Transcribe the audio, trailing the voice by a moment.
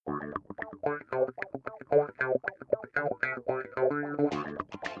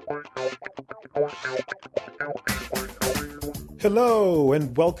Hello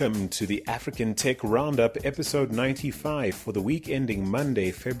and welcome to the African Tech Roundup, episode 95 for the week ending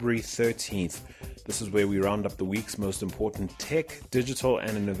Monday, February 13th. This is where we round up the week's most important tech, digital,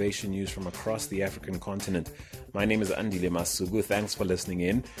 and innovation news from across the African continent. My name is Andile Masugu. Thanks for listening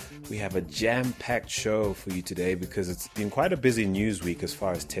in. We have a jam-packed show for you today because it's been quite a busy news week as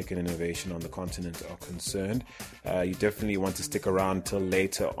far as tech and innovation on the continent are concerned. You definitely want to stick around till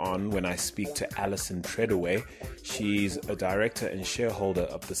later on when I speak to Alison Treadaway. She's a director and shareholder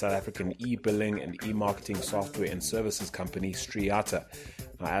of the South African e-billing and e-marketing software and services company Striyata.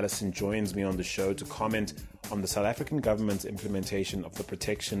 Now, Alison joins me on the show to comment on the South African government's implementation of the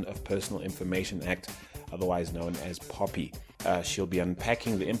Protection of Personal Information Act, otherwise known as POPI. She'll be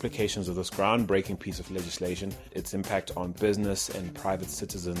unpacking the implications of this groundbreaking piece of legislation, its impact on business and private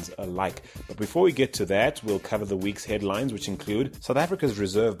citizens alike. But before we get to that, we'll cover the week's headlines, which include South Africa's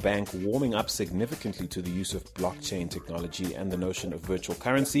Reserve Bank warming up significantly to the use of blockchain technology and the notion of virtual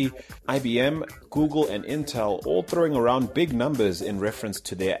currency, IBM, Google, and Intel all throwing around big numbers in reference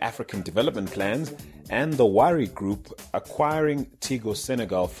to their African development plans, and the Wari Group acquiring Tigo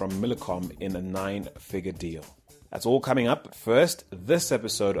Senegal from Millicom in a 9-figure deal. That's all coming up. First, this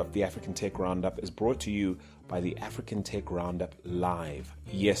episode of the African Tech Roundup is brought to you by the African Tech Roundup Live.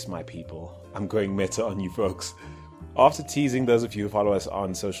 Yes, my people, I'm going meta on you folks. After teasing those of you who follow us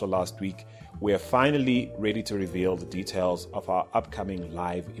on social last week, we are finally ready to reveal the details of our upcoming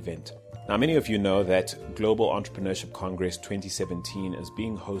live event. Now, many of you know that Global Entrepreneurship Congress 2017 is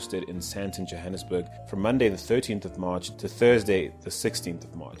being hosted in Sandton, Johannesburg from Monday the 13th of March to Thursday the 16th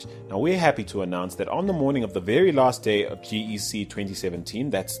of March. Now, we're happy to announce that on the morning of the very last day of GEC 2017,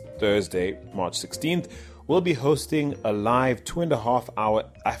 that's Thursday, March 16th, we'll be hosting a live 2.5-hour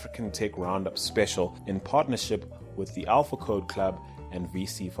African Tech Roundup special in partnership with the Alpha Code Club and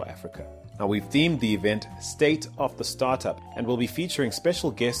VC for Africa. Now, we've themed the event State of the Startup, and we'll be featuring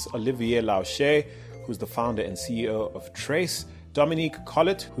special guests Olivier Lauchet, who's the founder and CEO of Trace, Dominique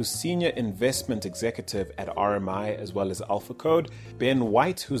Collett, who's Senior Investment Executive at RMI as well as Alpha Code, Ben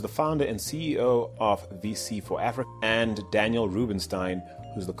White, who's the founder and CEO of VC for Africa, and Daniel Rubenstein,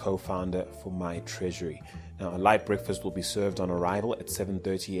 who's the co-founder for My Treasury. Now, a light breakfast will be served on arrival at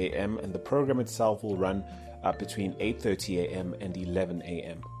 7:30 a.m. and the program itself will run between 8:30 a.m. and 11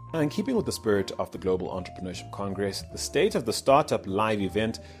 a.m. Now, in keeping with the spirit of the Global Entrepreneurship Congress, the State of the Startup live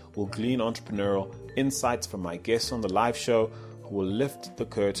event will glean entrepreneurial insights from my guests on the live show who will lift the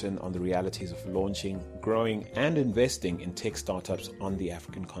curtain on the realities of launching, growing, and investing in tech startups on the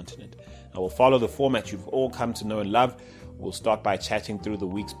African continent. Now, we'll follow the format you've all come to know and love. We'll start by chatting through the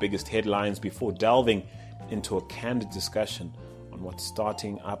week's biggest headlines before delving into a candid discussion on what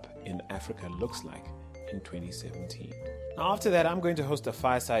starting up in Africa looks like in 2017. Now, after that, I'm going to host a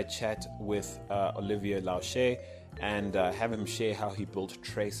fireside chat with Olivier Lauchet and have him share how he built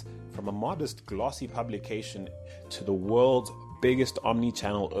Trace from a modest glossy publication to the world's biggest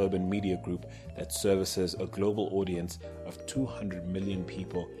omni-channel urban media group that services a global audience of 200 million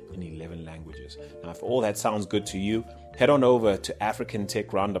people in 11 languages. Now, if all that sounds good to you, head on over to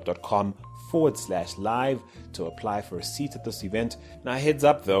africantechroundup.com/live to apply for a seat at this event. Now, heads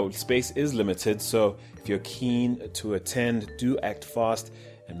up though, space is limited, so if you're keen to attend, do act fast,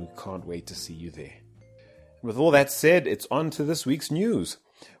 and we can't wait to see you there. With all that said, it's on to this week's news.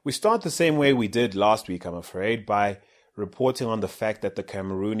 We start the same way we did last week, I'm afraid, by reporting on the fact that the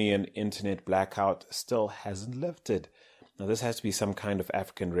Cameroonian internet blackout still hasn't lifted. Now, this has to be some kind of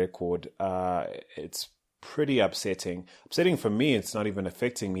African record. It's pretty upsetting. Upsetting for me, it's not even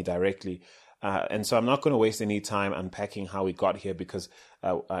affecting me directly. And so I'm not going to waste any time unpacking how we got here because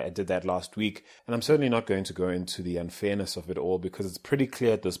I did that last week. And I'm certainly not going to go into the unfairness of it all because it's pretty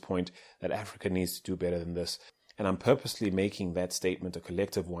clear at this point that Africa needs to do better than this. And I'm purposely making that statement a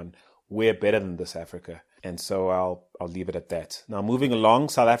collective one. We're better than this, Africa. And so I'll leave it at that. Now, moving along,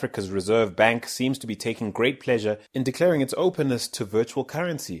 South Africa's Reserve Bank seems to be taking great pleasure in declaring its openness to virtual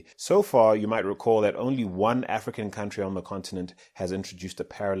currency. So far, you might recall that only one African country on the continent has introduced a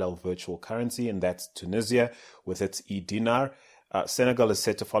parallel virtual currency, and that's Tunisia with its e-dinar. Senegal is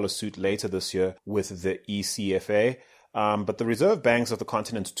set to follow suit later this year with the eCFA. But the reserve banks of the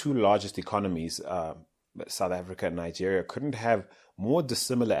continent's two largest economies, South Africa and Nigeria, couldn't have more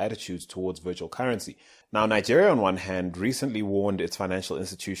dissimilar attitudes towards virtual currency. Now, Nigeria, on one hand, recently warned its financial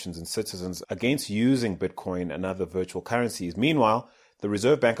institutions and citizens against using Bitcoin and other virtual currencies. Meanwhile, the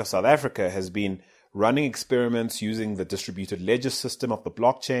Reserve Bank of South Africa has been running experiments using the distributed ledger system of the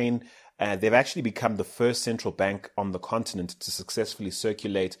blockchain They've actually become the first central bank on the continent to successfully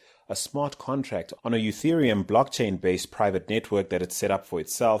circulate a smart contract on a Ethereum blockchain-based private network that it set up for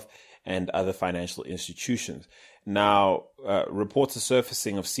itself and other financial institutions. Now, reports are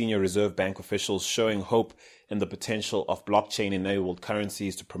surfacing of senior Reserve Bank officials showing hope in the potential of blockchain-enabled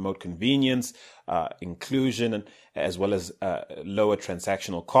currencies to promote convenience, inclusion, as well as lower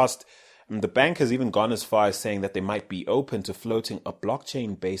transactional cost. And the bank has even gone as far as saying that they might be open to floating a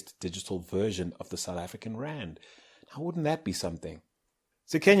blockchain-based digital version of the South African rand. Now, wouldn't that be something?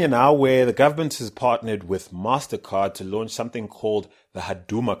 So Kenya now, where the government has partnered with MasterCard to launch something called the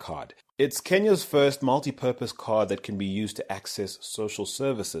Huduma card. It's Kenya's first multi-purpose card that can be used to access social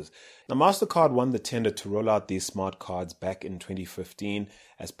services. Now, MasterCard won the tender to roll out these smart cards back in 2015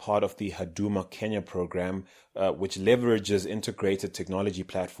 as part of the Huduma Kenya program, which leverages integrated technology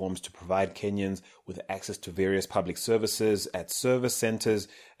platforms to provide Kenyans with access to various public services at service centers,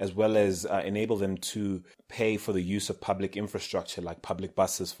 as well as enable them to pay for the use of public infrastructure like public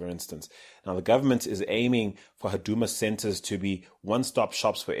buses, for instance. Now, the government is aiming for Huduma centers to be one-stop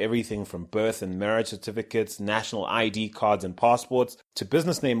shops for everything from birth and marriage certificates, national ID cards and passports, to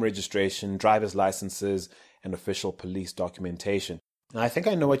business name registration, driver's licenses, and official police documentation. Now, I think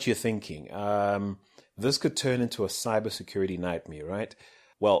I know what you're thinking. This could turn into a cybersecurity nightmare, right?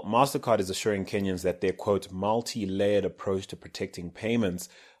 Well, MasterCard is assuring Kenyans that their, quote, multi-layered approach to protecting payments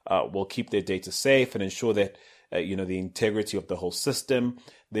will keep their data safe and ensure that, the integrity of the whole system.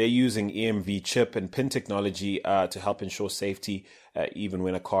 They're using EMV chip and PIN technology to help ensure safety even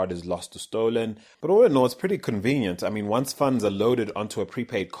when a card is lost or stolen. But all in all, it's pretty convenient. I mean, once funds are loaded onto a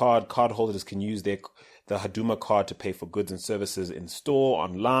prepaid card, cardholders can use the Huduma card to pay for goods and services in store,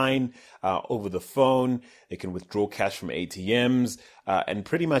 online, over the phone. They can withdraw cash from ATMs, and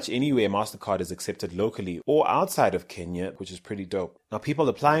pretty much anywhere MasterCard is accepted locally or outside of Kenya, which is pretty dope. Now, people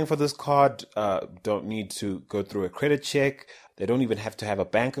applying for this card don't need to go through a credit check. They don't even have to have a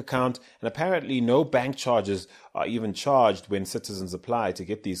bank account. And apparently no bank charges are even charged when citizens apply to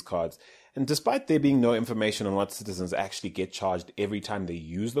get these cards. And despite there being no information on what citizens actually get charged every time they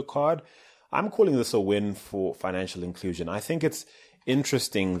use the card, I'm calling this a win for financial inclusion. I think it's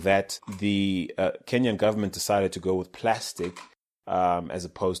interesting that the Kenyan government decided to go with plastic as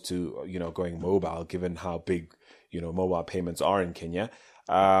opposed to, going mobile, given how big, mobile payments are in Kenya.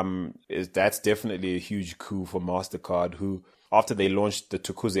 That's definitely a huge coup for MasterCard, who, after they launched the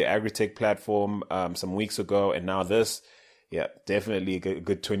Tukuze Agritech platform some weeks ago, and now this, definitely a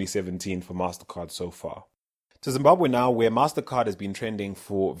good 2017 for MasterCard so far. To Zimbabwe now, where MasterCard has been trending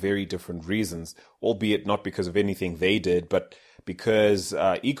for very different reasons, albeit not because of anything they did, but because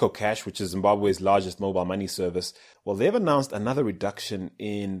EcoCash, which is Zimbabwe's largest mobile money service, well, they've announced another reduction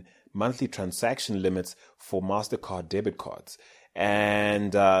in monthly transaction limits for MasterCard debit cards.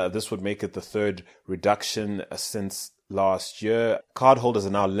 And this would make it the third reduction since last year. Cardholders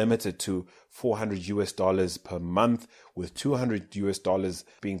are now limited to $400 per month, with $200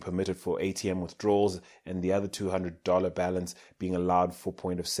 being permitted for ATM withdrawals and the other $200 balance being allowed for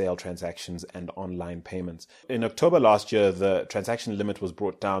point of sale transactions and online payments. In October last year, the transaction limit was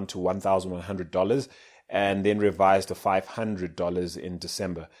brought down to $1,100 and then revised to $500 in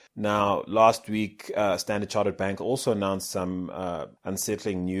December. Now, last week, Standard Chartered Bank also announced some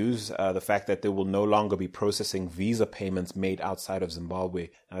unsettling news, the fact that they will no longer be processing Visa payments made outside of Zimbabwe.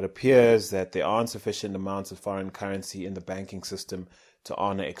 Now, it appears that there aren't sufficient amounts of foreign currency in the banking system to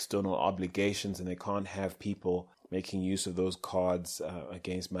honor external obligations, and they can't have people making use of those cards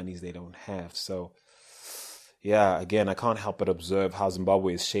against monies they don't have. So, again, I can't help but observe how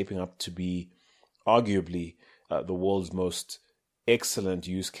Zimbabwe is shaping up to be arguably the world's most excellent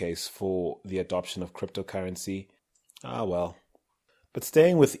use case for the adoption of cryptocurrency. But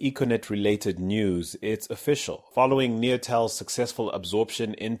staying with Econet-related news, it's official. Following Neotel's successful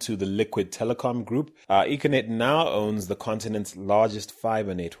absorption into the Liquid Telecom Group, Econet now owns the continent's largest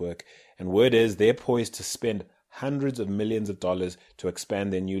fiber network, and word is they're poised to spend hundreds of millions of dollars to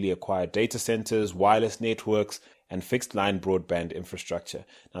expand their newly acquired data centers, wireless networks, and fixed-line broadband infrastructure.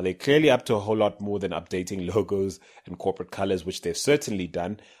 Now, they're clearly up to a whole lot more than updating logos and corporate colors, which they've certainly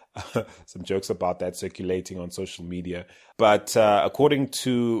done. Some jokes about that circulating on social media. But according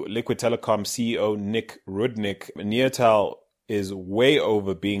to Liquid Telecom CEO Nick Rudnick, Neotel is way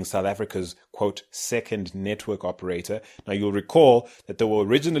over being South Africa's quote, second network operator. Now, you'll recall that they were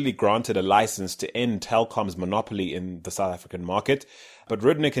originally granted a license to end Telkom's monopoly in the South African market. But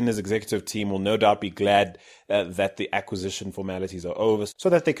Rudnick and his executive team will no doubt be glad that the acquisition formalities are over so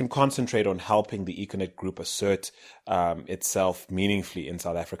that they can concentrate on helping the Econet Group assert itself meaningfully in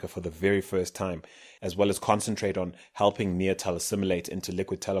South Africa for the very first time, as well as concentrate on helping Neotel assimilate into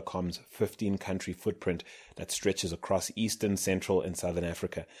Liquid Telecom's 15-country footprint that stretches across Eastern, Central, and Southern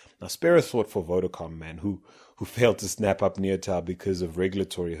Africa. Now, spare a thought for Vodacom, man, who failed to snap up Neotel because of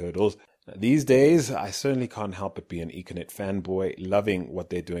regulatory hurdles. These days, I certainly can't help but be an Econet fanboy, loving what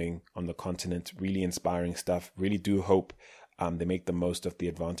they're doing on the continent, really inspiring stuff. Really do hope they make the most of the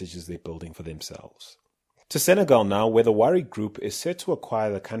advantages they're building for themselves. To Senegal now, where the Wari Group is set to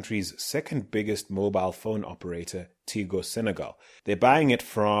acquire the country's second biggest mobile phone operator, Tigo Senegal. They're buying it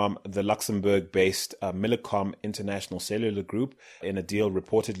from the Luxembourg-based Millicom International Cellular Group in a deal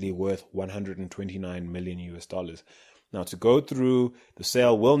reportedly worth $129 million. Now, to go through the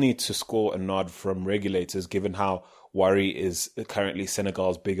sale, we'll need to score a nod from regulators, given how Wari is currently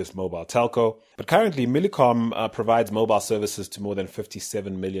Senegal's biggest mobile telco. But currently, Millicom provides mobile services to more than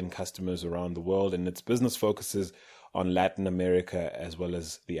 57 million customers around the world, and its business focuses on Latin America as well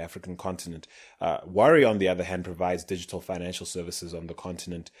as the African continent. Wari, on the other hand, provides digital financial services on the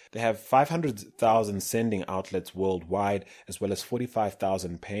continent. They have 500,000 sending outlets worldwide, as well as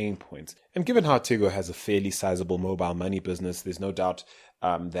 45,000 paying points. And given how Tigo has a fairly sizable mobile money business, there's no doubt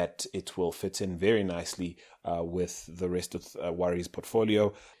that it will fit in very nicely with the rest of Wari's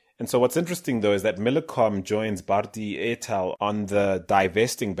portfolio. And so what's interesting, though, is that Millicom joins Bharti Airtel on the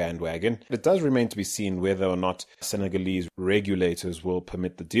divesting bandwagon. It does remain to be seen whether or not Senegalese regulators will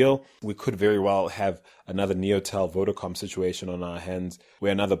permit the deal. We could very well have another Neotel Vodacom situation on our hands,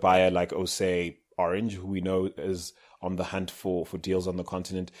 where another buyer like, say, Orange, who we know is on the hunt for deals on the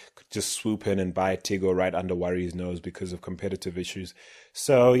continent, could just swoop in and buy Tigo right under Wari's nose because of competitive issues.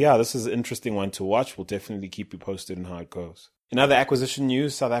 So, yeah, this is an interesting one to watch. We'll definitely keep you posted on how it goes. In other acquisition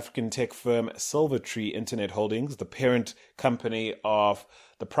news, South African tech firm Silvertree Internet Holdings, the parent company of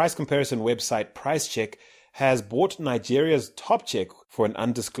the price comparison website PriceCheck, has bought Nigeria's TopCheck for an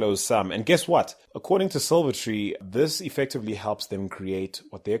undisclosed sum. And guess what? According to Silvertree, this effectively helps them create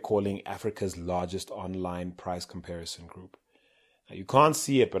what they're calling Africa's largest online price comparison group. Now, you can't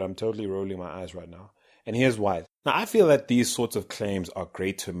see it, but I'm totally rolling my eyes right now. And here's why. Now, I feel that these sorts of claims are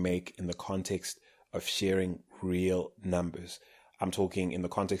great to make in the context of sharing real numbers. I'm talking in the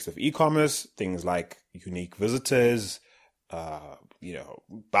context of e-commerce, things like unique visitors,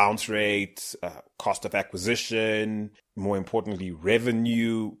 bounce rates, cost of acquisition, more importantly,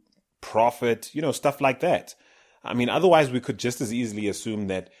 revenue, profit, stuff like that. I mean, otherwise we could just as easily assume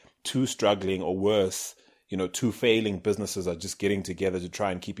that two struggling or worse, two failing businesses are just getting together to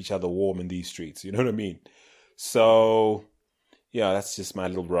try and keep each other warm in these streets. You know what I mean? So, yeah, that's just my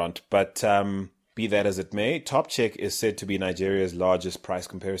little rant. But be that as it may, TopCheck is said to be Nigeria's largest price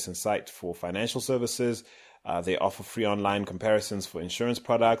comparison site for financial services. They offer free online comparisons for insurance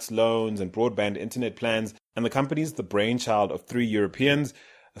products, loans, and broadband internet plans. And the company is the brainchild of three Europeans,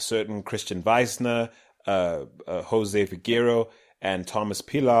 a certain Christian Weissner, Jose Figueiro, and Thomas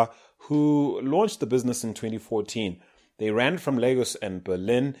Pilar, who launched the business in 2014. They ran from Lagos and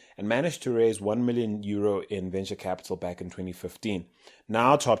Berlin and managed to raise €1 million in venture capital back in 2015.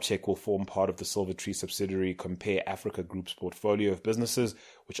 Now TopCheck will form part of the Silvertree subsidiary Compare Africa Group's portfolio of businesses,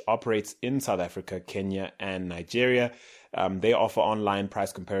 which operates in South Africa, Kenya, and Nigeria. They offer online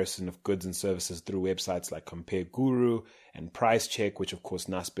price comparison of goods and services through websites like Compare Guru and PriceCheck, which of course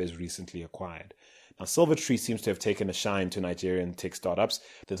Naspers recently acquired. Now, Silvertree seems to have taken a shine to Nigerian tech startups.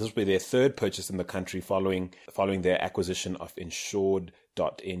 This will be their third purchase in the country following their acquisition of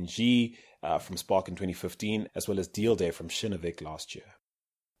Insured.ng from Spark in 2015, as well as Deal Day from Shinavik last year.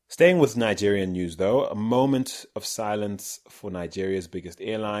 Staying with Nigerian news, though, a moment of silence for Nigeria's biggest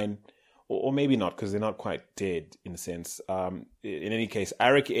airline, or maybe not, because they're not quite dead in a sense. In any case,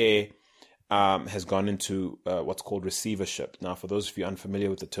 Arik Air has gone into what's called receivership. Now, for those of you unfamiliar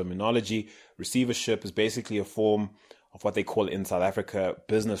with the terminology, receivership is basically a form of what they call in South Africa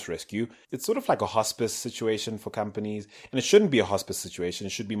business rescue. It's sort of like a hospice situation for companies, and it shouldn't be a hospice situation.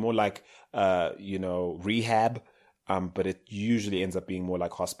 It should be more like, rehab. But it usually ends up being more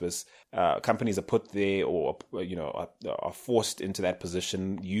like hospice. Companies are put there or, are forced into that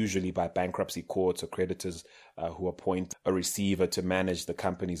position, usually by bankruptcy courts or creditors who appoint a receiver to manage the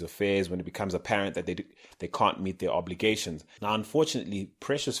company's affairs when it becomes apparent that they can't meet their obligations. Now, unfortunately,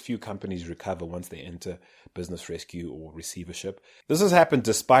 precious few companies recover once they enter business rescue or receivership. This has happened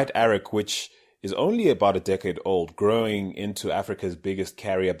despite Arik, which is only about a decade old, growing into Africa's biggest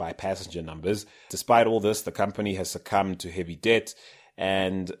carrier by passenger numbers. Despite all this, the company has succumbed to heavy debt.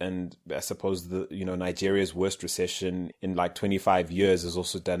 And I suppose Nigeria's worst recession in like 25 years has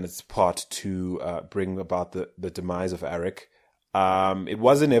also done its part to bring about the demise of Arik. It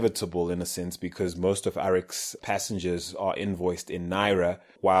was inevitable in a sense because most of Arik's passengers are invoiced in Naira,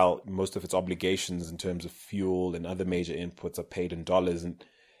 while most of its obligations in terms of fuel and other major inputs are paid in dollars. And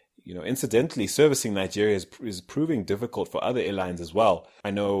incidentally, servicing Nigeria is proving difficult for other airlines as well. I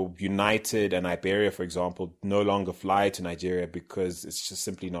know United and Iberia, for example, no longer fly to Nigeria because it's just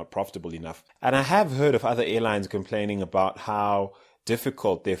simply not profitable enough. And I have heard of other airlines complaining about how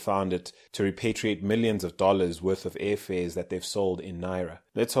difficult they found it to repatriate millions of dollars worth of airfares that they've sold in Naira.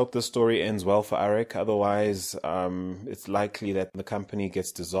 Let's hope this story ends well for Arik. Otherwise, it's likely that the company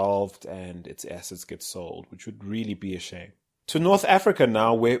gets dissolved and its assets get sold, which would really be a shame. To North Africa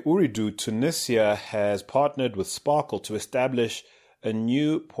now, where Ooredoo Tunisia has partnered with Sparkle to establish a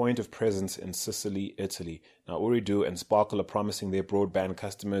new point of presence in Sicily, Italy. Now, Ooredoo and Sparkle are promising their broadband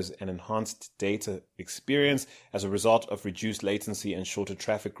customers an enhanced data experience as a result of reduced latency and shorter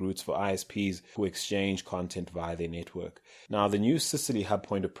traffic routes for ISPs who exchange content via their network. Now, the new Sicily hub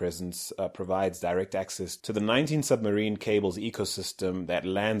point of presence provides direct access to the 19 submarine cables ecosystem that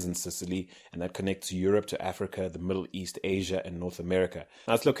lands in Sicily and that connects Europe to Africa, the Middle East, Asia, and North America.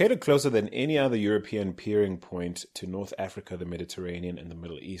 Now, it's located closer than any other European peering point to North Africa, the Mediterranean, and the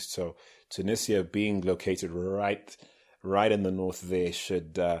Middle East. So Tunisia being located right in the north there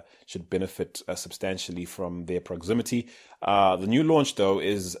should benefit substantially from their proximity. The new launch, though,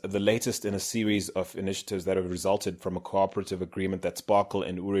 is the latest in a series of initiatives that have resulted from a cooperative agreement that Sparkle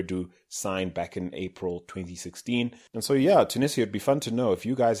and Ooredoo signed back in April 2016. And so, Tunisia, it'd be fun to know if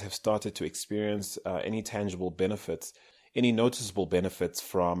you guys have started to experience any tangible benefits, any noticeable benefits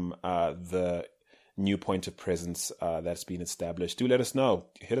from the new point of presence that's been established. Do let us know.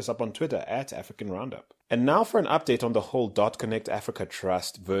 Hit us up on Twitter at African Roundup. And now for an update on the whole Connect Africa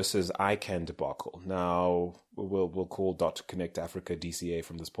Trust versus ICANN debacle. Now, we'll call Connect Africa DCA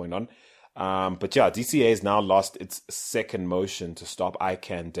from this point on. DCA has now lost its second motion to stop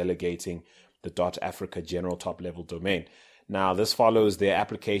ICANN delegating the .Africa general top-level domain. Now, this follows their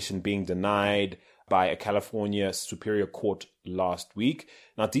application being denied by a California Superior Court last week.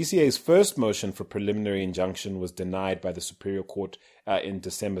 Now, DCA's first motion for preliminary injunction was denied by the Superior Court in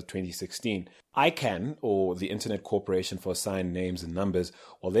December 2016. ICANN, or the Internet Corporation for Assigned Names and Numbers,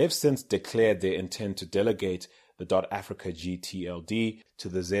 they've since declared their intent to delegate the .Africa GTLD to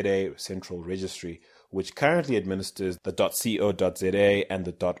the ZA Central Registry, which currently administers the .co.za and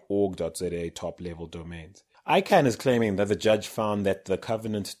the .org.za top-level domains. ICANN is claiming that the judge found that the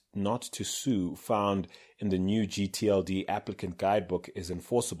covenant not to sue found in the new GTLD applicant guidebook is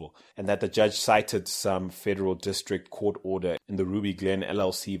enforceable, and that the judge cited some federal district court order in the Ruby Glen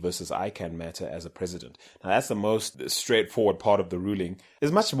LLC versus ICANN matter as a precedent. Now, that's the most straightforward part of the ruling.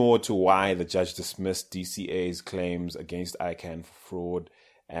 There's much more to why the judge dismissed DCA's claims against ICANN for fraud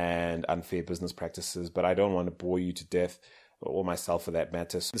and unfair business practices, but I don't want to bore you to death, or myself for that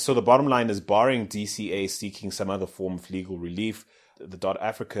matter. So the bottom line is, barring DCA seeking some other form of legal relief, the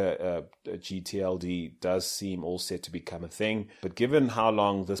 .Africa GTLD does seem all set to become a thing. But given how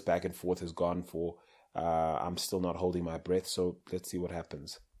long this back and forth has gone for, I'm still not holding my breath. So let's see what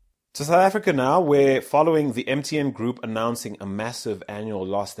happens. To South Africa now, where following the MTN Group announcing a massive annual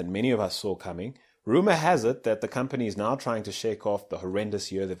loss that many of us saw coming, rumor has it that the company is now trying to shake off the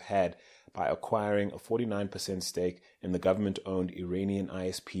horrendous year they've had by acquiring a 49% stake in the government-owned Iranian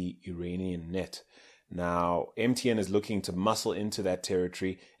ISP Iranian.net. Now, MTN is looking to muscle into that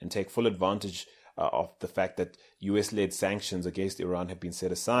territory and take full advantage of the fact that US-led sanctions against Iran have been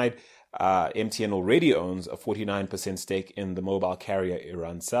set aside. MTN already owns a 49% stake in the mobile carrier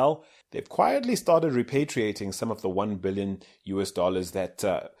Irancell. They've quietly started repatriating some of the $1 billion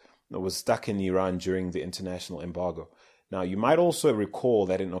that was stuck in Iran during the international embargo. Now, you might also recall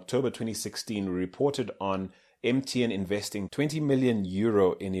that in October 2016, we reported on MTN investing €20 million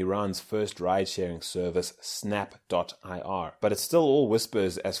in Iran's first ride-sharing service, Snap.ir. But it's still all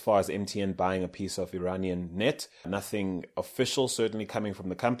whispers as far as MTN buying a piece of Iranian.net. Nothing official, certainly coming from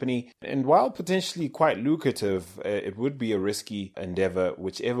the company. And while potentially quite lucrative, it would be a risky endeavor,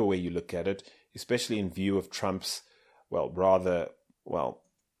 whichever way you look at it, especially in view of Trump's,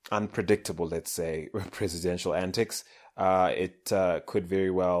 unpredictable, let's say, presidential antics. It could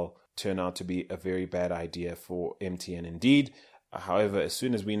very well turn out to be a very bad idea for MTN indeed. However, as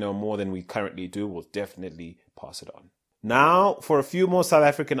soon as we know more than we currently do, we'll definitely pass it on. Now, for a few more South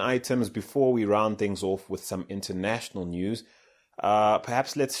African items before we round things off with some international news.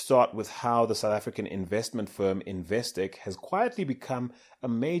 Perhaps let's start with how the South African investment firm Investec has quietly become a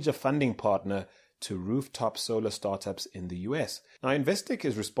major funding partner to rooftop solar startups in the US. Now, Investec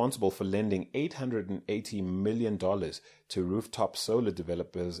is responsible for lending $880 million to rooftop solar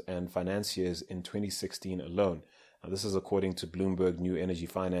developers and financiers in 2016 alone. Now, this is according to Bloomberg New Energy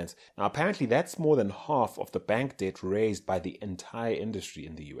Finance. Now, apparently that's more than half of the bank debt raised by the entire industry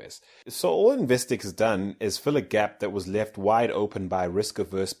in the US. So all Investec has done is fill a gap that was left wide open by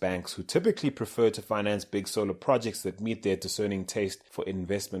risk-averse banks who typically prefer to finance big solar projects that meet their discerning taste for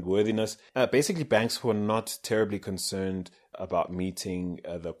investment worthiness. Basically, banks who are not terribly concerned about meeting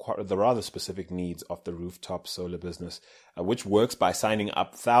the rather specific needs of the rooftop solar business, which works by signing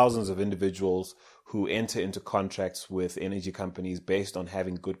up thousands of individuals who enter into contracts with energy companies based on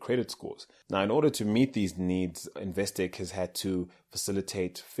having good credit scores. Now, in order to meet these needs, Investec has had to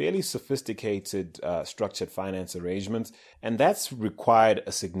facilitate fairly sophisticated structured finance arrangements, and that's required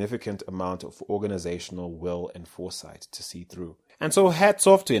a significant amount of organizational will and foresight to see through. And so hats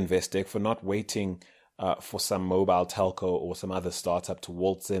off to Investec for not waiting for some mobile telco or some other startup to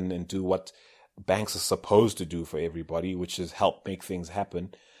waltz in and do what banks are supposed to do for everybody, which is help make things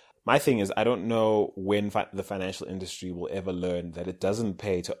happen. My thing is, I don't know when the financial industry will ever learn that it doesn't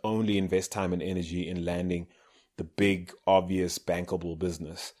pay to only invest time and energy in landing the big, obvious, bankable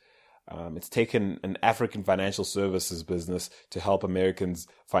business. It's taken an African financial services business to help Americans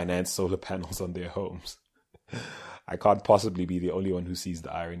finance solar panels on their homes. I can't possibly be the only one who sees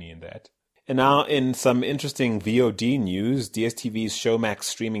the irony in that. And now, in some interesting VOD news, DSTV's Showmax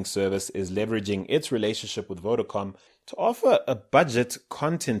streaming service is leveraging its relationship with Vodacom to offer a budget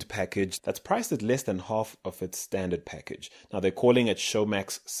content package that's priced at less than half of its standard package. Now, they're calling it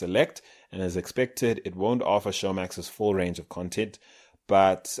Showmax Select, and as expected, it won't offer Showmax's full range of content,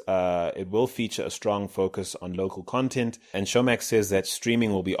 but it will feature a strong focus on local content. And Showmax says that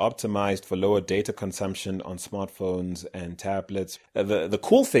streaming will be optimized for lower data consumption on smartphones and tablets. The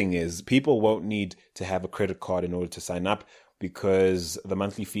cool thing is people won't need to have a credit card in order to sign up, because the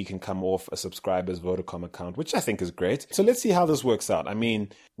monthly fee can come off a subscriber's Vodacom account, which I think is great. So let's see how this works out. I mean,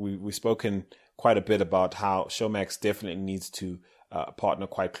 we've spoken quite a bit about how Showmax definitely needs to partner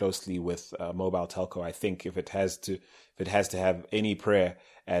quite closely with mobile telco. I think if it has to have any prayer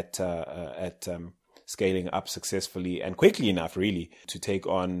at scaling up successfully and quickly enough, really, to take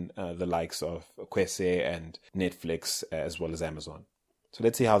on the likes of Kwese and Netflix as well as Amazon. So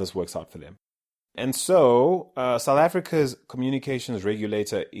let's see how this works out for them. And so, South Africa's communications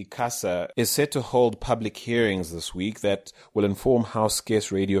regulator, ICASA, is set to hold public hearings this week that will inform how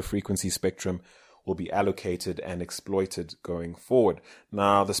scarce radio frequency spectrum will be allocated and exploited going forward.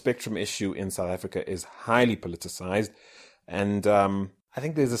 Now, the spectrum issue in South Africa is highly politicized, and I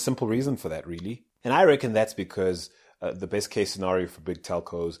think there's a simple reason for that, really. And I reckon that's because the best case scenario for big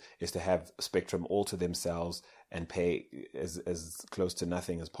telcos is to have spectrum all to themselves and pay as close to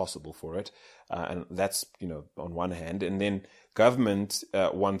nothing as possible for it. And that's, on one hand. And then government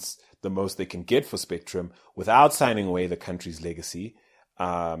wants the most they can get for spectrum without signing away the country's legacy,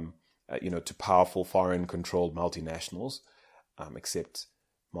 to powerful foreign-controlled multinationals, except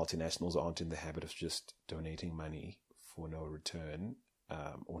multinationals aren't in the habit of just donating money for no return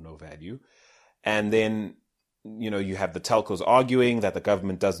or no value. And then you have the telcos arguing that the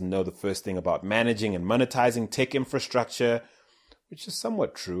government doesn't know the first thing about managing and monetizing tech infrastructure, which is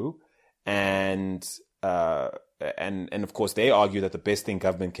somewhat true. And of course, they argue that the best thing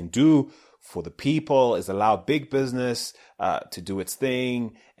government can do for the people is allow big business to do its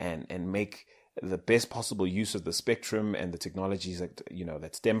thing and make the best possible use of the spectrum and the technologies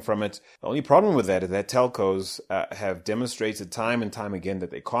that stem from it. The only problem with that is that telcos have demonstrated time and time again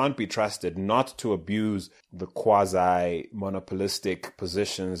that they can't be trusted not to abuse the quasi-monopolistic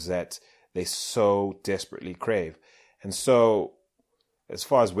positions that they so desperately crave. And so, as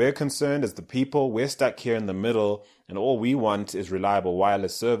far as we're concerned, as the people, we're stuck here in the middle, and all we want is reliable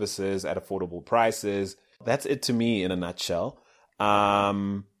wireless services at affordable prices. That's it to me in a nutshell.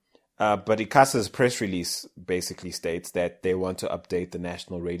 But ICASA's press release basically states that they want to update the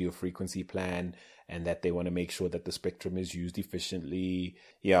national radio frequency plan and that they want to make sure that the spectrum is used efficiently.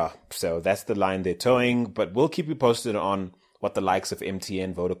 Yeah, so that's the line they're towing. But we'll keep you posted on what the likes of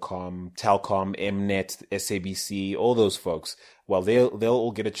MTN, Vodacom, Telkom, Mnet, SABC, all those folks, well, they'll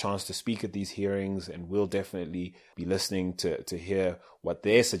all get a chance to speak at these hearings, and we'll definitely be listening to hear what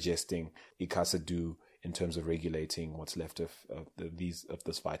they're suggesting ICASA do in terms of regulating what's left of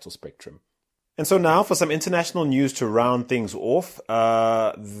this vital spectrum. And so now for some international news to round things off.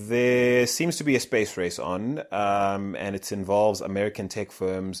 There seems to be a space race on, and it involves American tech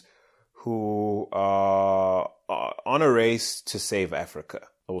firms who are on a race to save Africa,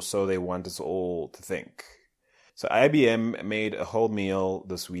 or so they want us all to think. So IBM made a whole meal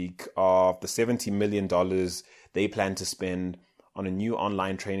this week of the $70 million they plan to spend on a new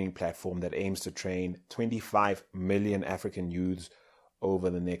online training platform that aims to train 25 million African youths over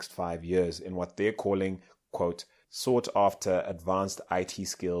the next 5 years in what they're calling, quote, sought after advanced IT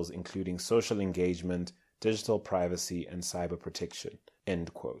skills, including social engagement, digital privacy, and cyber protection,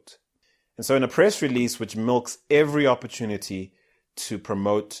 end quote. And so in a press release which milks every opportunity to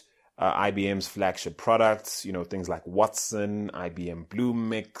promote IBM's flagship products, things like Watson, IBM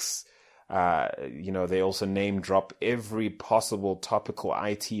Bluemix, they also name drop every possible topical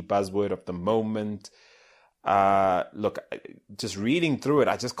IT buzzword of the moment. Look, just reading through it,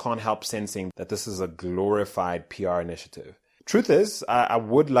 I just can't help sensing that this is a glorified PR initiative. Truth is, I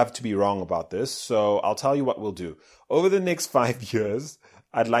would love to be wrong about this, so I'll tell you what we'll do. Over the next 5 years,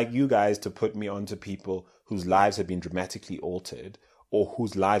 I'd like you guys to put me onto people whose lives have been dramatically altered, or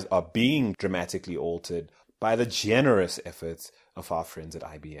whose lives are being dramatically altered by the generous efforts of our friends at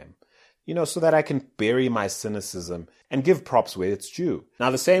IBM. So that I can bury my cynicism and give props where it's due.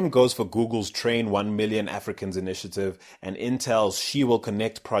 Now, the same goes for Google's Train 1 Million Africans initiative and Intel's She Will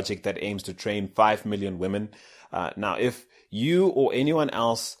Connect project that aims to train 5 million women. Now, if you or anyone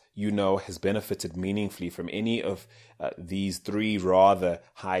else has benefited meaningfully from any of these three rather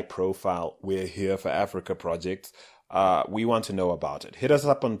high-profile We're Here for Africa projects, we want to know about it. Hit us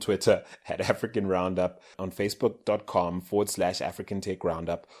up on Twitter at African Roundup, on Facebook.com/African Tech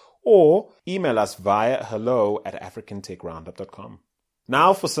Roundup, or email us via hello@africantechroundup.com.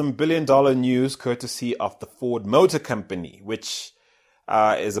 Now for some billion-dollar news courtesy of the Ford Motor Company, which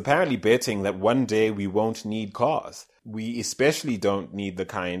is apparently betting that one day we won't need cars. We especially don't need the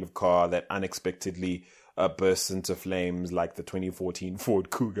kind of car that unexpectedly bursts into flames like the 2014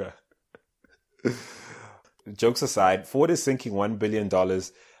 Ford Kuga. Jokes aside, Ford is sinking $1 billion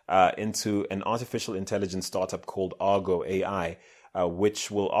into an artificial intelligence startup called Argo AI,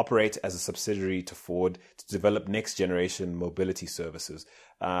 which will operate as a subsidiary to Ford to develop next-generation mobility services.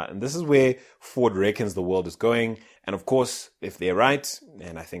 And this is where Ford reckons the world is going. And of course, if they're right,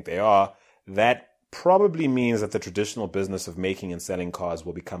 and I think they are, that probably means that the traditional business of making and selling cars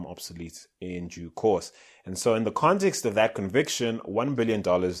will become obsolete in due course. And so in the context of that conviction, $1 billion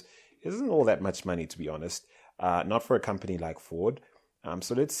isn't all that much money, to be honest, not for a company like Ford.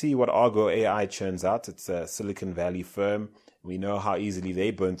 So let's see what Argo AI churns out. It's a Silicon Valley firm. We know how easily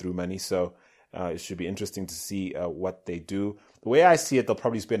they burn through money, so it should be interesting to see what they do. The way I see it, they'll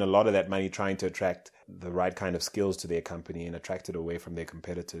probably spend a lot of that money trying to attract the right kind of skills to their company and attract it away from their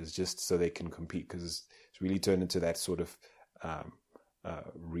competitors just so they can compete, because it's really turned into that sort of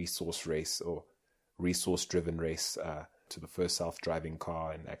resource race or resource-driven race to the first self-driving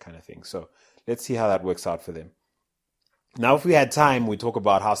car and that kind of thing. So let's see how that works out for them. Now, if we had time, we'd talk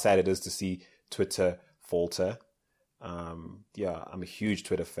about how sad it is to see Twitter falter. I'm a huge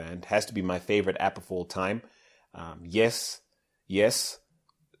Twitter fan. It has to be my favorite app of all time. Yes,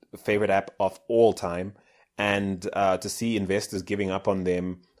 favorite app of all time. And to see investors giving up on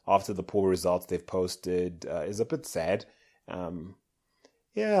them after the poor results they've posted is a bit sad.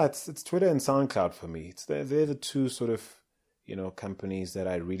 It's Twitter and SoundCloud for me. They're the two sort of companies that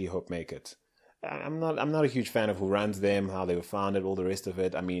I really hope make it. I'm not a huge fan of who runs them, how they were founded, all the rest of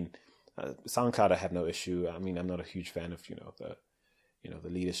it. I mean, SoundCloud I have no issue. I mean, I'm not a huge fan of the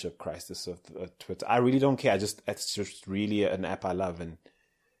leadership crisis of Twitter. I really don't care. It's just really an app I love, and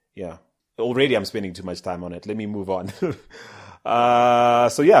already I'm spending too much time on it. Let me move on.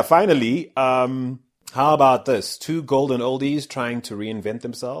 Finally, how about this? Two golden oldies trying to reinvent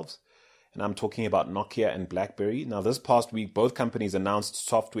themselves. And I'm talking about Nokia and BlackBerry. Now, this past week, both companies announced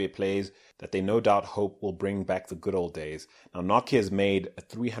software plays that they no doubt hope will bring back the good old days. Now, Nokia has made a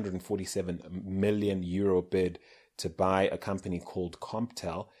 347 million euro bid to buy a company called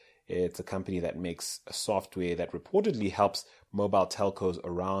Comptel. It's a company that makes a software that reportedly helps mobile telcos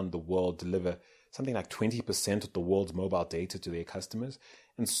around the world deliver something like 20% of the world's mobile data to their customers.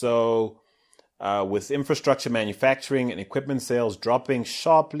 And so with infrastructure manufacturing and equipment sales dropping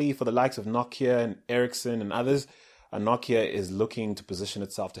sharply for the likes of Nokia and Ericsson and others, Nokia is looking to position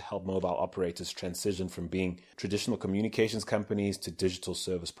itself to help mobile operators transition from being traditional communications companies to digital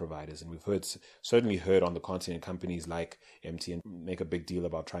service providers. And we've certainly heard on the continent companies like MTN make a big deal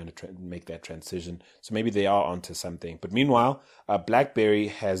about trying to make that transition. So maybe they are onto something. But meanwhile, BlackBerry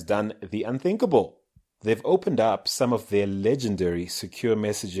has done the unthinkable. They've opened up some of their legendary secure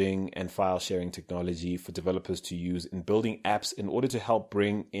messaging and file sharing technology for developers to use in building apps in order to help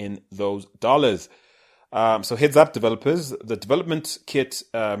bring in those dollars. So heads up, developers, the development kit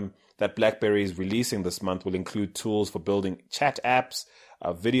that that BlackBerry is releasing this month will include tools for building chat apps,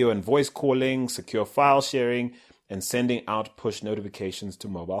 video and voice calling, secure file sharing, and sending out push notifications to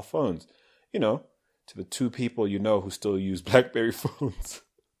mobile phones. You know, to the 2 people you know who still use BlackBerry phones.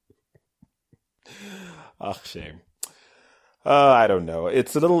 Shame. I don't know.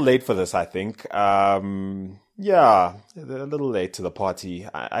 It's a little late for this, I think. Yeah, they're a little late to the party.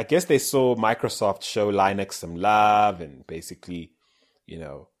 I guess they saw Microsoft show Linux some love and basically,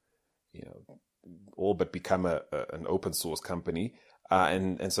 all but become an open source company.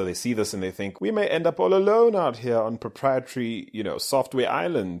 And so they see this and they think, we may end up all alone out here on proprietary, software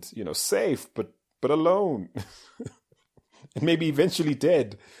island, safe, but alone. And maybe eventually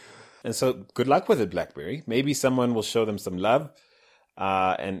dead. And so good luck with it, BlackBerry. Maybe someone will show them some love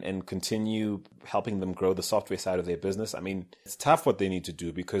and continue helping them grow the software side of their business. I mean, it's tough what they need to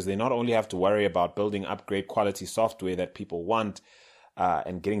do because they not only have to worry about building upgrade quality software that people want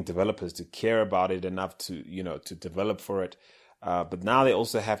and getting developers to care about it enough to, to develop for it. But now they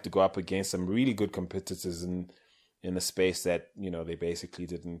also have to go up against some really good competitors in a space that, they basically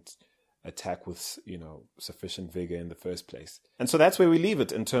didn't attack with, sufficient vigor in the first place. And so that's where we leave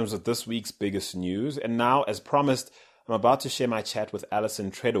it in terms of this week's biggest news. And now, as promised, I'm about to share my chat with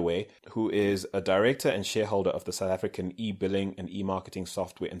Alison Treadaway, who is a director and shareholder of the South African e-billing and e-marketing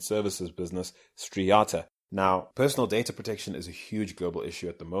software and services business, Striyata. Now, personal data protection is a huge global issue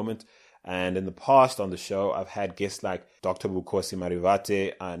at the moment. And in the past on the show, I've had guests like Dr. Bukhosi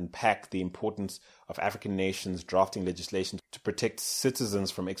Marivate unpack the importance of African nations drafting legislation to protect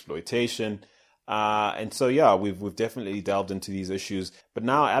citizens from exploitation. And so, yeah, we've definitely delved into these issues. But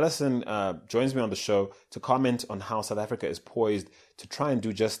now Alison joins me on the show to comment on how South Africa is poised to try and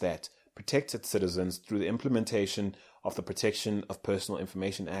do just that, protect its citizens through the implementation of the Protection of Personal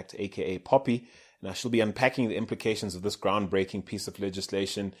Information Act, aka POPI. Now, she'll be unpacking the implications of this groundbreaking piece of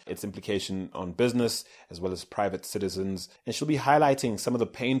legislation, its implication on business as well as private citizens, and she'll be highlighting some of the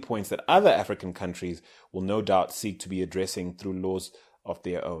pain points that other African countries will no doubt seek to be addressing through laws of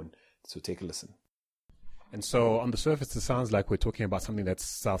their own. So take a listen. And so on the surface, it sounds like we're talking about something that's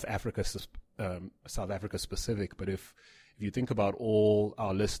South Africa specific, but if you think about all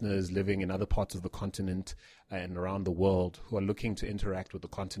our listeners living in other parts of the continent and around the world who are looking to interact with the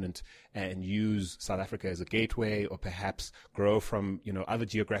continent and use South Africa as a gateway or perhaps grow from, other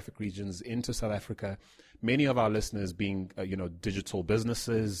geographic regions into South Africa, many of our listeners being, digital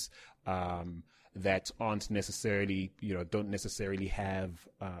businesses that aren't necessarily, don't necessarily have,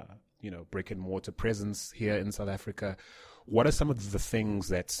 brick and mortar presence here in South Africa. What are some of the things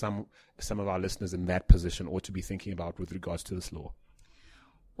that some of our listeners in that position ought to be thinking about with regards to this law?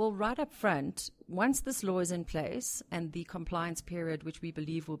 Well, right up front, once this law is in place and the compliance period, which we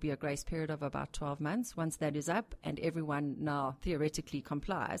believe will be a grace period of about 12 months, once that is up and everyone now theoretically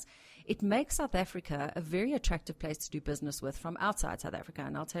complies, it makes South Africa a very attractive place to do business with from outside South Africa,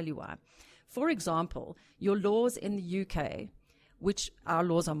 and I'll tell you why. For example, your laws in the UK, which our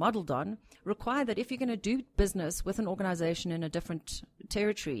laws are modeled on, require that if you're going to do business with an organization in a different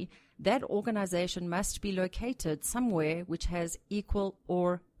territory, that organization must be located somewhere which has equal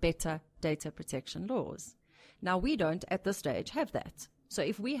or better data protection laws. Now, we don't, at this stage, have that. So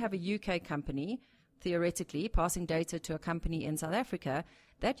if we have a UK company, theoretically, passing data to a company in South Africa,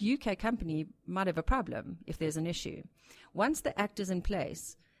 that UK company might have a problem if there's an issue. Once the act is in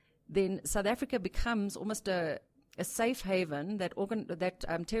place, then South Africa becomes almost a safe haven that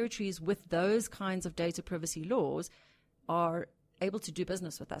territories with those kinds of data privacy laws are able to do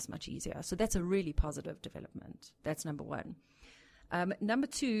business with us much easier. So that's a really positive development. That's number one. Number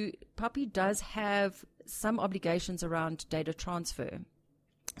two, POPI does have some obligations around data transfer.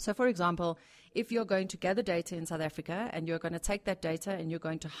 So, for example, if you're going to gather data in South Africa and you're going to take that data and you're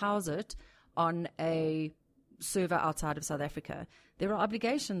going to house it on a server outside of South Africa, there are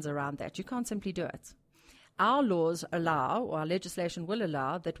obligations around that. You can't simply do it. Our laws allow, or our legislation will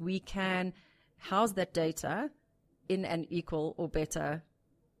allow, that we can house that data in an equal or better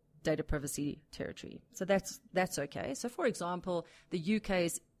data privacy territory. So that's okay. So, for example, the UK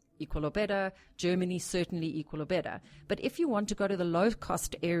is equal or better, Germany certainly equal or better. But if you want to go to the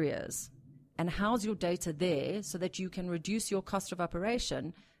low-cost areas and house your data there so that you can reduce your cost of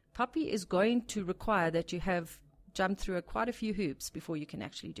operation, POPI is going to require that you have jumped through quite a few hoops before you can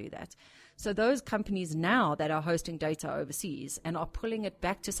actually do that. So those companies now that are hosting data overseas and are pulling it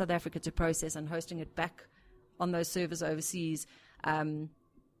back to South Africa to process and hosting it back on those servers overseas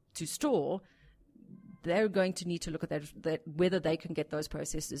to store, they're going to need to look at that whether they can get those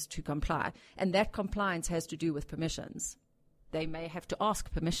processes to comply. And that compliance has to do with permissions. They may have to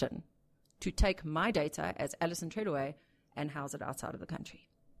ask permission to take my data as Alison Treadaway and house it outside of the country.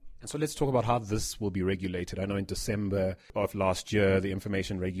 And so let's talk about how this will be regulated. I know in December of last year, the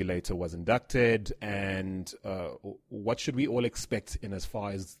information regulator was inducted. And what should we all expect in as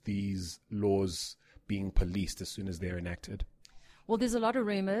far as these laws being policed as soon as they're enacted? Well, there's a lot of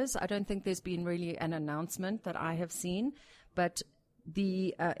rumors. I don't think there's been really an announcement that I have seen. But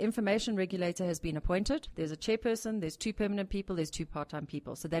the information regulator has been appointed. There's a chairperson, there's 2 permanent people, there's 2 part-time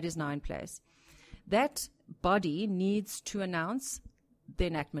people. So that is now in place. That body needs to announce the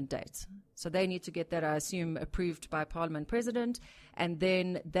enactment date. So they need to get that, I assume, approved by Parliament President, and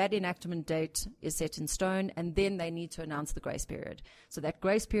then that enactment date is set in stone, and then they need to announce the grace period. So that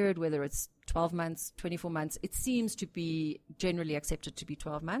grace period, whether it's 12 months, 24 months, it seems to be generally accepted to be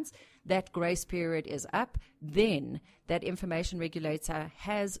 12 months. That grace period is up. Then that information regulator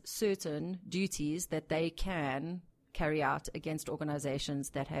has certain duties that they can carry out against organizations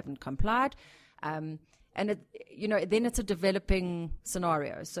that haven't complied. And then it's a developing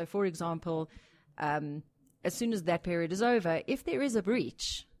scenario. So, for example, as soon as that period is over, if there is a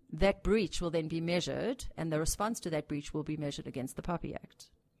breach, that breach will then be measured, and the response to that breach will be measured against the POPI Act.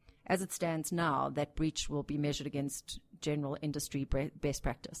 As it stands now, that breach will be measured against general industry best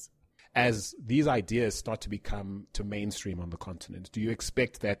practice. As these ideas start to mainstream on the continent, do you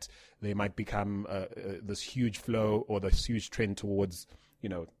expect that they might become this huge flow or this huge trend towards,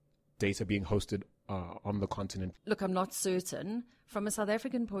 data being hosted on the continent? Look, I'm not certain. From a South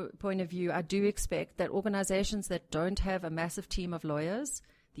African point of view, I do expect that organizations that don't have a massive team of lawyers,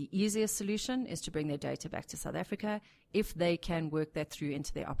 the easiest solution is to bring their data back to South Africa if they can work that through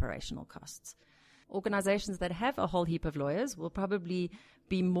into their operational costs. Organizations that have a whole heap of lawyers will probably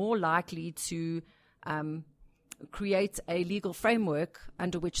be more likely to create a legal framework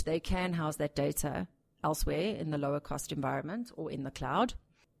under which they can house that data elsewhere in the lower cost environment or in the cloud.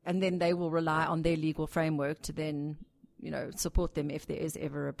 And then they will rely on their legal framework to then, support them if there is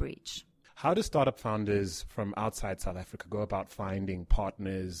ever a breach. How do startup founders from outside South Africa go about finding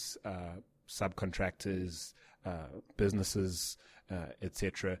partners, subcontractors, businesses,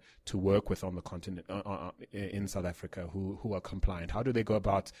 etc., to work with on the continent in South Africa who are compliant? How do they go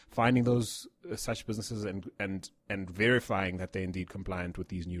about finding those such businesses and verifying that they're indeed compliant with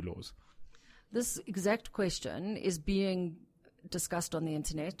these new laws? This exact question is being discussed on the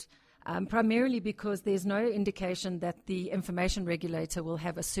internet, primarily because there's no indication that the information regulator will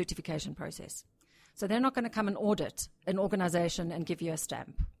have a certification process. So they're not going to come and audit an organization and give you a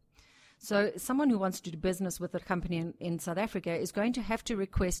stamp. So someone who wants to do business with a company in South Africa is going to have to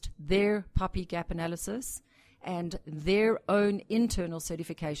request their POPI gap analysis and their own internal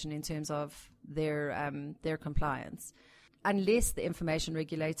certification in terms of their compliance, unless the information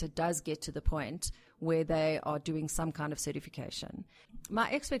regulator does get to the point where they are doing some kind of certification.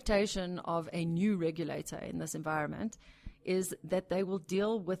 My expectation of a new regulator in this environment is that they will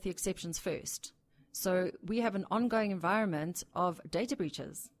deal with the exceptions first. So we have an ongoing environment of data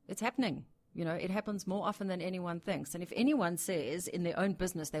breaches. It's happening. It happens more often than anyone thinks. And if anyone says in their own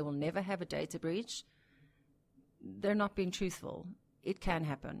business they will never have a data breach, they're not being truthful. It can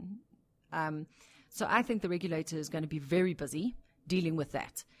happen. So I think the regulator is going to be very busy dealing with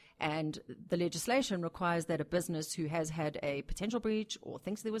that. And the legislation requires that a business who has had a potential breach or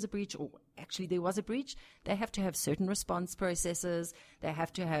thinks there was a breach or actually there was a breach, they have to have certain response processes. They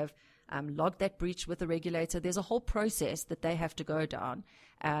have to have logged that breach with the regulator. There's a whole process that they have to go down.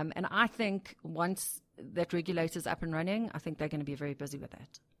 And I think once that regulator's up and running, I think they're going to be very busy with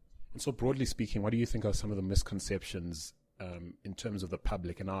that. And so broadly speaking, what do you think are some of the misconceptions in terms of the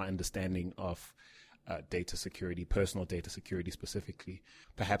public and our understanding of data security, personal data security specifically?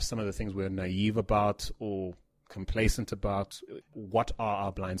 Perhaps some of the things we're naive about or complacent about. What are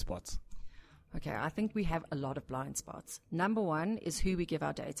our blind spots? Okay, I think we have a lot of blind spots. Number one is who we give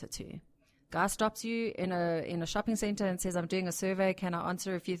our data to. Guy stops you in a shopping center and says, I'm doing a survey, can I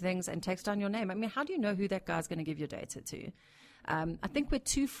answer a few things, and takes down your name. I mean, how do you know who that guy's going to give your data to? I think we're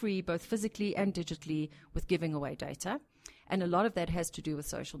too free, both physically and digitally, with giving away data. And a lot of that has to do with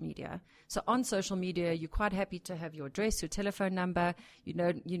social media. So on social media, you're quite happy to have your address, your telephone number.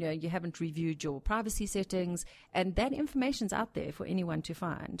 You haven't reviewed your privacy settings, and that information's out there for anyone to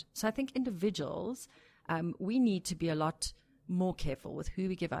find. So I think individuals, we need to be a lot more careful with who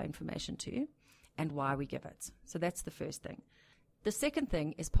we give our information to and why we give it. So that's the first thing. The second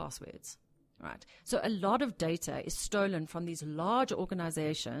thing is passwords. Right. So a lot of data is stolen from these large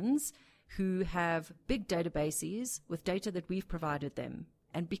organizations who have big databases with data that we've provided them.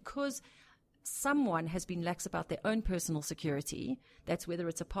 And because someone has been lax about their own personal security, that's whether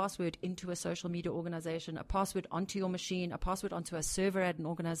it's a password into a social media organization, a password onto your machine, a password onto a server at an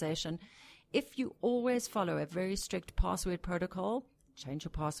organization, if you always follow a very strict password protocol, change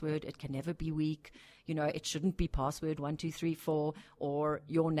your password. It can never be weak. It shouldn't be password 1234 or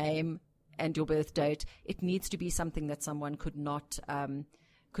your name and your birth date. It needs to be something that someone could not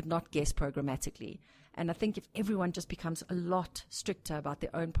guess programmatically. And I think if everyone just becomes a lot stricter about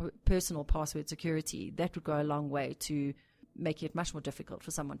their own personal password security, that would go a long way to making it much more difficult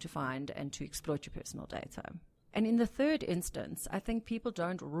for someone to find and to exploit your personal data. And in the third instance, I think people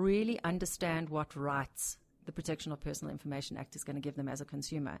don't really understand what rights the Protection of Personal Information Act is going to give them as a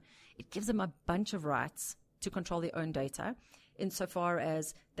consumer. It gives them a bunch of rights to control their own data, insofar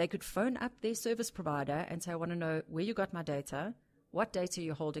as they could phone up their service provider and say, I want to know where you got my data, what data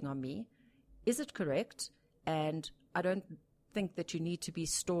you're holding on me, is it correct? And I don't think that you need to be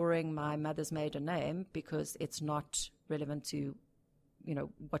storing my mother's maiden name because it's not relevant to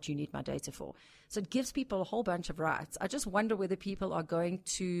what you need my data for. So it gives people a whole bunch of rights. I just wonder whether people are going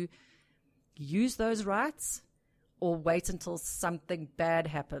to use those rights or wait until something bad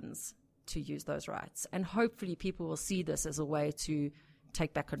happens to use those rights. And hopefully people will see this as a way to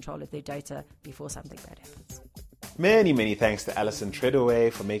take back control of their data before something bad happens. Many, many thanks to Alison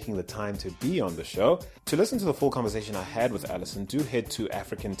Treadaway for making the time to be on the show. To listen to the full conversation I had with Alison, do head to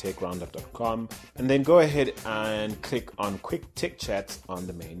africantechroundup.com and then go ahead and click on Quick Tech Chats on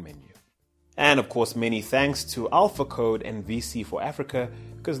the main menu. And of course, many thanks to Alpha Code and VC for Africa,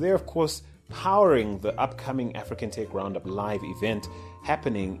 because they're of course powering the upcoming African Tech Roundup live event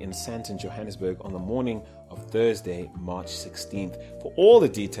happening in Sandton, Johannesburg on the morning of Thursday, March 16th. For all the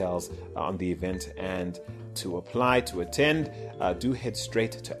details on the event and to apply to attend, do head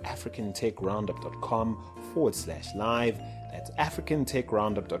straight to africantechroundup.com/live. That's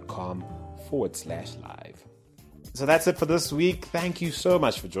africantechroundup.com/live. So that's it for this week. Thank you so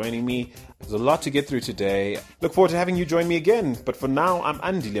much for joining me. There's a lot to get through today. Look forward to having you join me again. But for now, I'm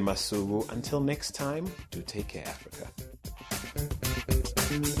Andile Masuku. Until next time, do take care, Africa.